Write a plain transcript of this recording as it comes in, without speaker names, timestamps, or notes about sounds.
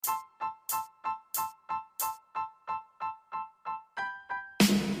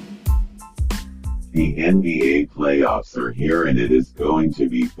The NBA playoffs are here and it is going to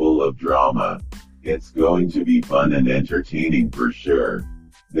be full of drama. It's going to be fun and entertaining for sure.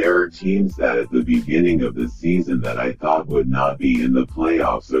 There are teams that at the beginning of the season that I thought would not be in the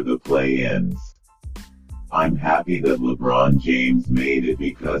playoffs or the play-ins. I'm happy that LeBron James made it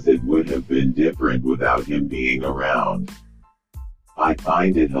because it would have been different without him being around. I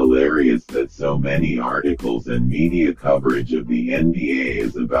find it hilarious that so many articles and media coverage of the NBA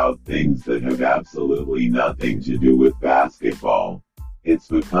is about things that have absolutely nothing to do with basketball. It's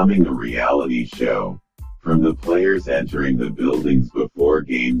becoming a reality show. From the players entering the buildings before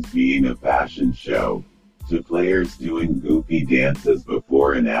games being a fashion show, to players doing goofy dances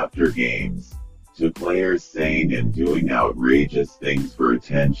before and after games, to players saying and doing outrageous things for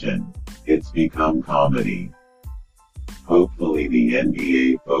attention. It's become comedy. Hopefully the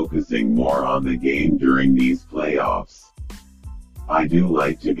NBA focusing more on the game during these playoffs. I do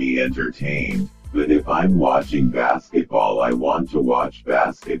like to be entertained, but if I'm watching basketball I want to watch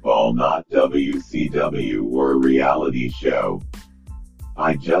basketball, not WCW or a reality show.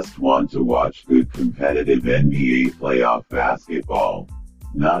 I just want to watch good competitive NBA playoff basketball.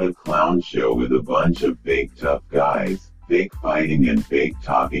 Not a clown show with a bunch of fake tough guys, fake fighting and fake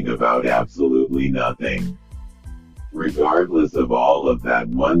talking about absolutely nothing. Regardless of all of that,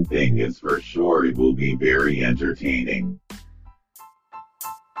 one thing is for sure, it will be very entertaining.